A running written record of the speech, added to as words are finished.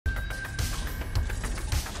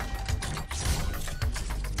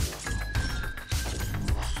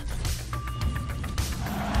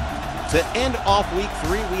To end off Week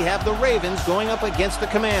 3, we have the Ravens going up against the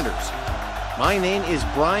Commanders. My name is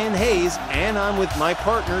Brian Hayes, and I'm with my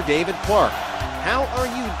partner, David Clark. How are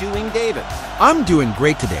you doing, David? I'm doing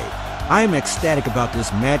great today. I am ecstatic about this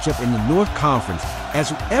matchup in the North Conference, as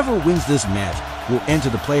whoever wins this match will enter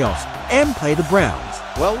the playoffs and play the Browns.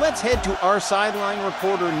 Well, let's head to our sideline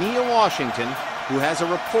reporter, Nia Washington, who has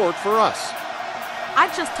a report for us.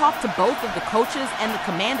 I just talked to both of the coaches, and the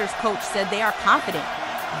Commanders coach said they are confident.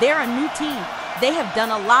 They're a new team. They have done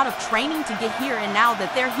a lot of training to get here, and now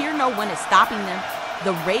that they're here, no one is stopping them.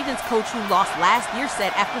 The Ravens coach who lost last year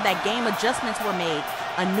said after that game adjustments were made.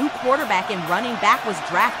 A new quarterback and running back was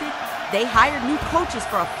drafted. They hired new coaches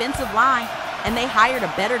for offensive line, and they hired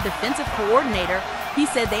a better defensive coordinator. He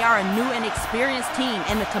said they are a new and experienced team,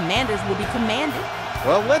 and the Commanders will be commanded.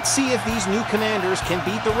 Well, let's see if these new Commanders can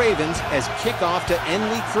beat the Ravens, as kickoff to end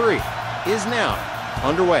Week 3 is now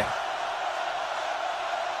underway.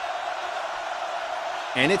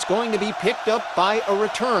 And it's going to be picked up by a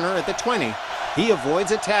returner at the 20. He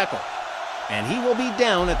avoids a tackle, and he will be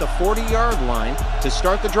down at the 40-yard line to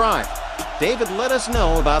start the drive. David, let us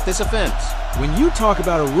know about this offense. When you talk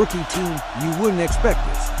about a rookie team, you wouldn't expect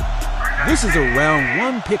this. This is a round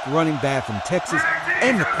 1 pick running back from Texas,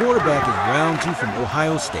 and the quarterback is round 2 from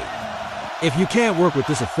Ohio State. If you can't work with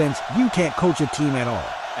this offense, you can't coach a team at all.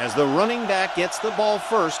 As the running back gets the ball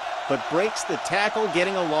first, but breaks the tackle,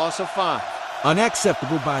 getting a loss of 5.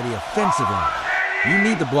 Unacceptable by the offensive line. You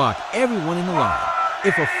need to block everyone in the line.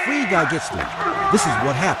 If a free guy gets through, this is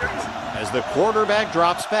what happens. As the quarterback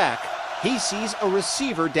drops back, he sees a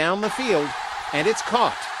receiver down the field, and it's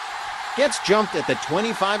caught. Gets jumped at the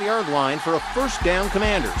 25-yard line for a first down,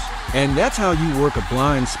 Commanders. And that's how you work a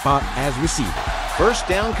blind spot as receiver. First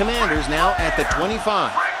down, Commanders now at the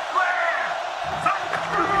 25.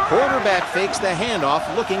 Quarterback fakes the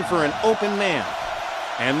handoff, looking for an open man.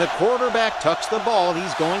 And the quarterback tucks the ball.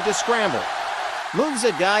 He's going to scramble. Moves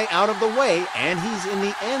a guy out of the way, and he's in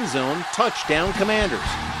the end zone. Touchdown, Commanders.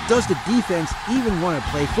 Does the defense even want to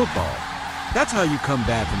play football? That's how you come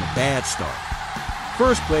back from a bad start.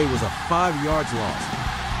 First play was a 5 yards loss,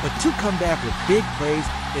 but to come back with big plays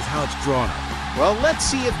is how it's drawn up. Well, let's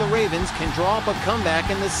see if the Ravens can draw up a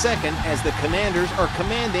comeback in the second, as the Commanders are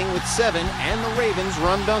commanding with 7 and the Ravens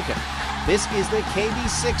run Duncan. This is the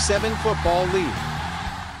KB67 football lead.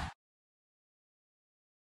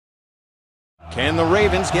 Can the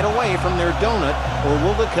Ravens get away from their donut, or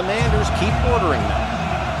will the Commanders keep ordering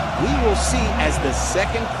them? We will see as the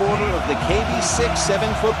second quarter of the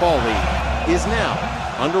KB67 football league is now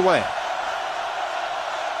underway.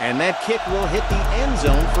 And that kick will hit the end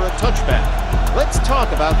zone for a touchback. Let's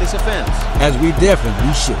talk about this offense. As we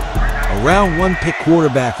definitely should. A round 1 pick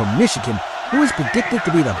quarterback from Michigan who is predicted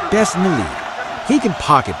to be the best in the league. He can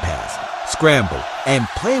pocket pass, scramble, and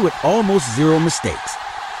play with almost 0 mistakes.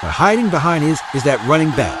 But hiding behind is that running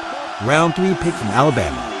back, round 3 pick from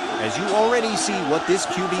Alabama. As you already see what this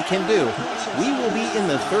QB can do, we will be in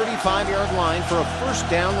the 35-yard line for a first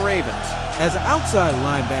down, Ravens. As an outside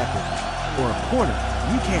linebacker or a corner,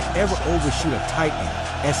 you can't ever overshoot a tight end,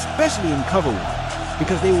 especially in cover 1,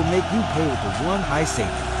 because they will make you pay with the 1 high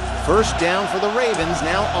safety. First down for the Ravens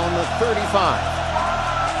now on the 35.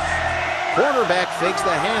 Quarterback fakes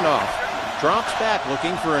the handoff, drops back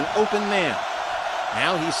looking for an open man.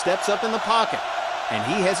 Now he steps up in the pocket, and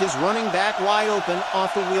he has his running back wide open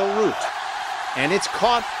off the wheel route. And it's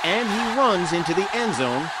caught, and he runs into the end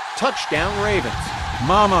zone. Touchdown, Ravens.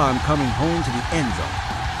 Mama, I'm coming home to the end zone.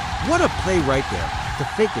 What a play right there to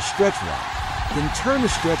fake the stretch route, then turn the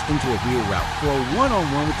stretch into a wheel route for a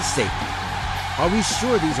one-on-one with the safety. Are we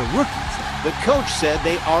sure these are rookies? The coach said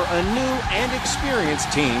they are a new and experienced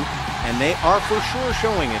team, and they are for sure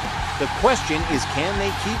showing it. The question is, can they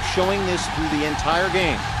keep showing this through the entire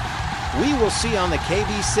game? We will see on the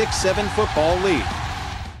KB67 football lead.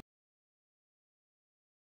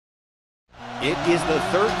 It is the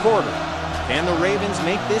third quarter. Can the Ravens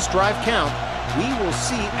make this drive count? We will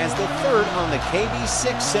see as the third on the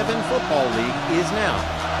KB67 football league is now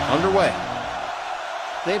underway.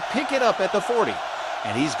 They pick it up at the 40,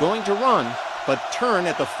 and he's going to run, but turn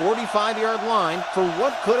at the 45-yard line for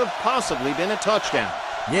what could have possibly been a touchdown.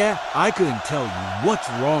 Yeah, I couldn't tell you what's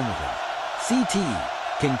wrong with him.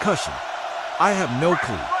 CTE, concussion. I have no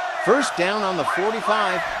clue. First down on the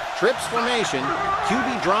 45, trips formation,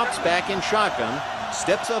 QB drops back in shotgun,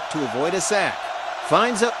 steps up to avoid a sack,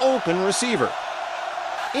 finds an open receiver.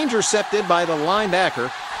 Intercepted by the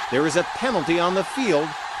linebacker, there is a penalty on the field,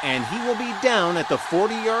 and he will be down at the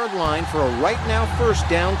 40-yard line for a right now first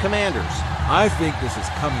down, Commanders. I think this is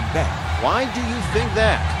coming back. Why do you think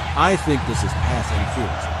that? I think this is pass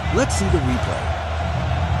interference. Let's see the replay.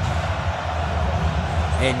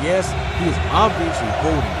 And yes, he is obviously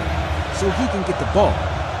holding him, so he can get the ball.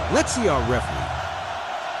 Let's see our referee.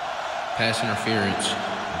 Pass interference,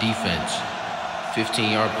 defense,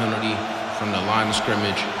 15-yard penalty from the line of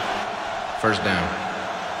scrimmage, first down.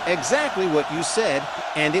 Exactly what you said,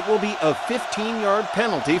 and it will be a 15-yard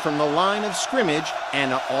penalty from the line of scrimmage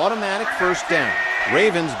and an automatic first down.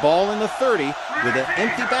 Ravens ball in the 30 with an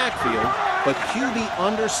empty backfield, but QB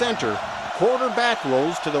under center. Quarterback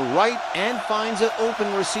rolls to the right and finds an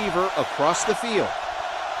open receiver across the field.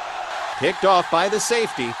 Picked off by the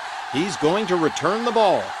safety, he's going to return the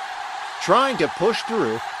ball. Trying to push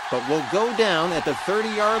through, but will go down at the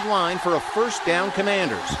 30-yard line for a first down,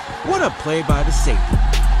 Commanders. What a play by the safety.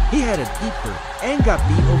 He had a deeper and got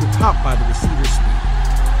beat over top by the receiver's speed.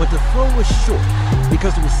 But the throw was short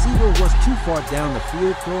because the receiver was too far down the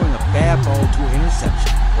field, throwing a bad ball to an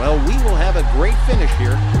interception. Well, we will have a great finish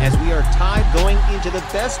here as we are tied going into the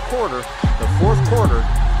best quarter, the fourth quarter,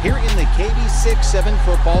 here in the KB67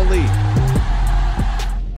 Football League.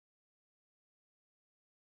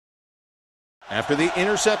 After the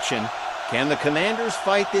interception, can the Commanders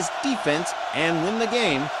fight this defense and win the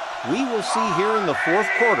game? We will see here in the fourth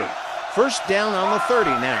quarter. First down on the 30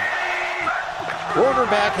 now.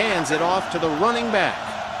 Quarterback hands it off to the running back.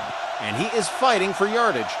 And he is fighting for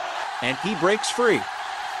yardage. And he breaks free.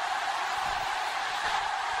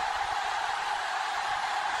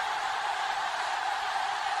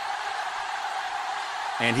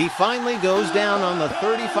 And he finally goes down on the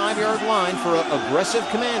 35-yard line for an aggressive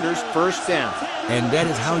Commanders first down. And that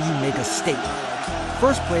is how you make a statement.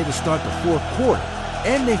 First play to start the fourth quarter.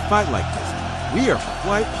 And they fight like this. We are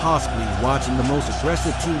quite possibly watching the most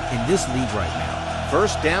aggressive team in this league right now.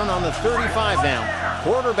 First down on the 35 now.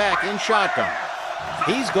 Quarterback in shotgun.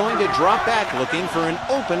 He's going to drop back looking for an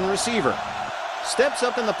open receiver. Steps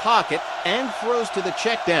up in the pocket and throws to the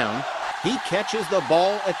check down. He catches the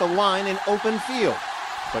ball at the line in open field.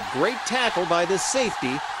 But great tackle by the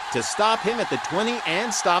safety to stop him at the 20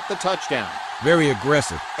 and stop the touchdown. Very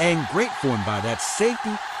aggressive and great form by that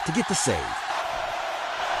safety to get the save.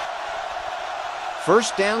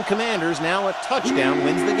 First down, Commanders. Now a touchdown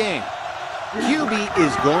wins the game. QB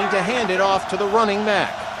is going to hand it off to the running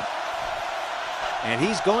back. And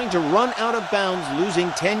he's going to run out of bounds,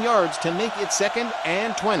 losing 10 yards to make it second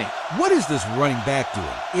and 20. What is this running back doing?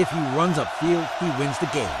 If he runs upfield, he wins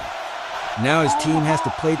the game. Now his team has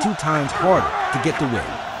to play 2 times harder to get the win.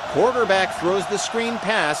 Quarterback throws the screen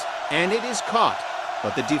pass, and it is caught.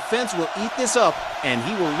 But the defense will eat this up, and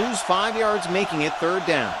he will lose 5 yards, making it third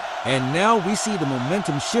down. And now we see the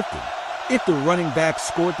momentum shifting. If the running back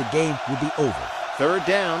scored, the game would be over. Third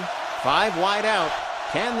down, 5 wide out.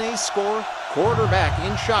 Can they score? Quarterback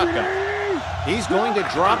in shotgun. He's going to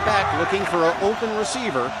drop back looking for an open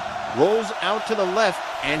receiver. Rolls out to the left,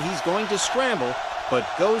 and he's going to scramble, but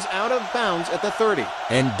goes out of bounds at the 30.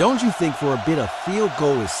 And don't you think for a bit a field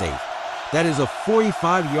goal is safe? That is a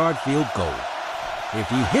 45-yard field goal. If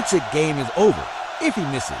he hits it, game is over. If he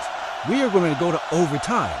misses, we are going to go to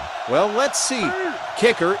overtime. Well, let's see.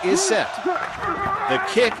 Kicker is set. The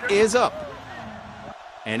kick is up.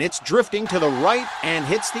 And it's drifting to the right and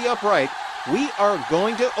hits the upright. We are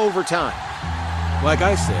going to overtime. Like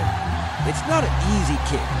I said, it's not an easy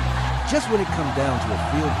kick. Just when it comes down to a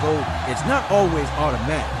field goal, it's not always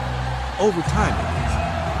automatic. Overtime it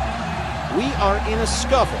is. We are in a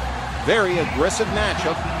scuffle. Very aggressive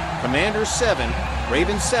matchup. Commanders 7,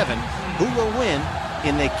 Ravens 7. Who will win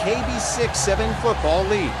in the KB67 Football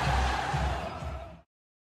League?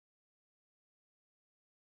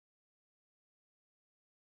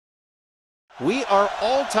 We are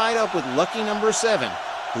all tied up with lucky number 7.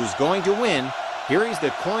 Who's going to win? Here is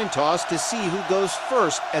the coin toss to see who goes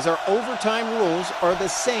first, as our overtime rules are the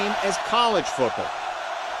same as college football.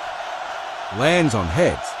 Lands on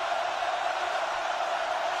heads.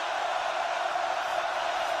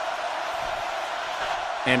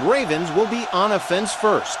 And Ravens will be on offense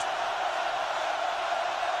first.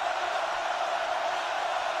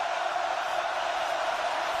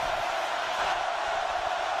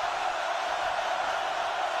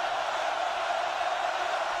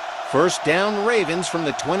 First down, Ravens from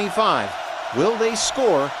the 25. Will they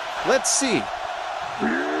score? Let's see.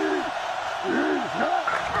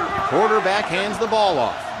 Quarterback hands the ball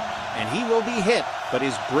off, and he will be hit, but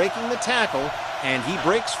is breaking the tackle, and he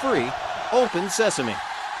breaks free. Open sesame.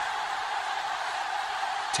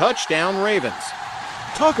 Touchdown, Ravens.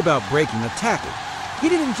 Talk about breaking a tackle. He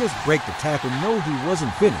didn't just break the tackle, no, he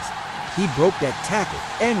wasn't finished. He broke that tackle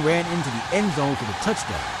and ran into the end zone for the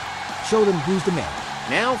touchdown. Showed him who's the man.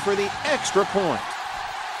 Now for the extra point.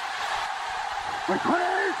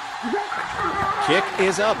 Kick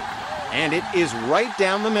is up. And it is right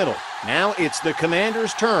down the middle. Now it's the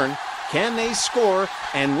Commanders' turn. Can they score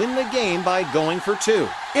and win the game by going for 2?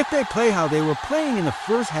 If they play how they were playing in the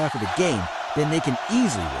first half of the game, then they can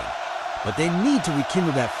easily win. But they need to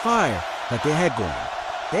rekindle that fire that they had going.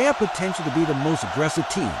 They have potential to be the most aggressive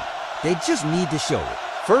team. They just need to show it.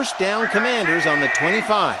 First down, Commanders on the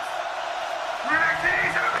 25.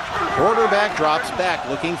 Quarterback drops back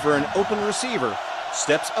looking for an open receiver,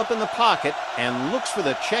 steps up in the pocket and looks for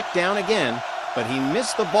the check down again, but he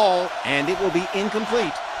missed the ball and it will be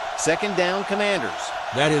incomplete. Second down, Commanders.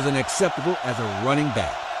 That is unacceptable as a running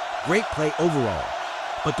back. Great play overall.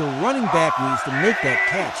 But the running back needs to make that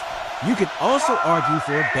catch. You could also argue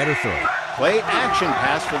for a better throw. Play action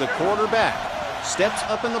pass for the quarterback. Steps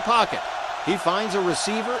up in the pocket. He finds a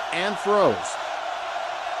receiver and throws.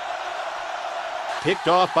 Picked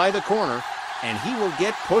off by the corner, and he will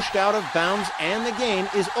get pushed out of bounds, and the game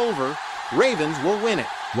is over. Ravens will win it.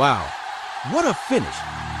 Wow, what a finish.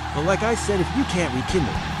 But like I said, if you can't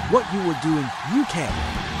rekindle what you were doing, you can't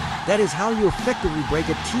win. That is how you effectively break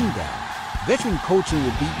a team down. Veteran coaching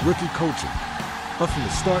will beat rookie coaching. But from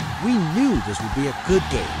the start, we knew this would be a good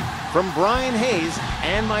game. From Brian Hayes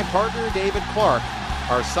and my partner David Clark,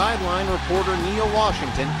 our sideline reporter Neil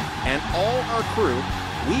Washington, and all our crew,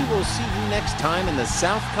 we will see you next time in the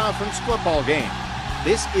South Conference football game.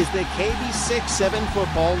 This is the KB67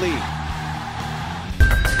 Football League.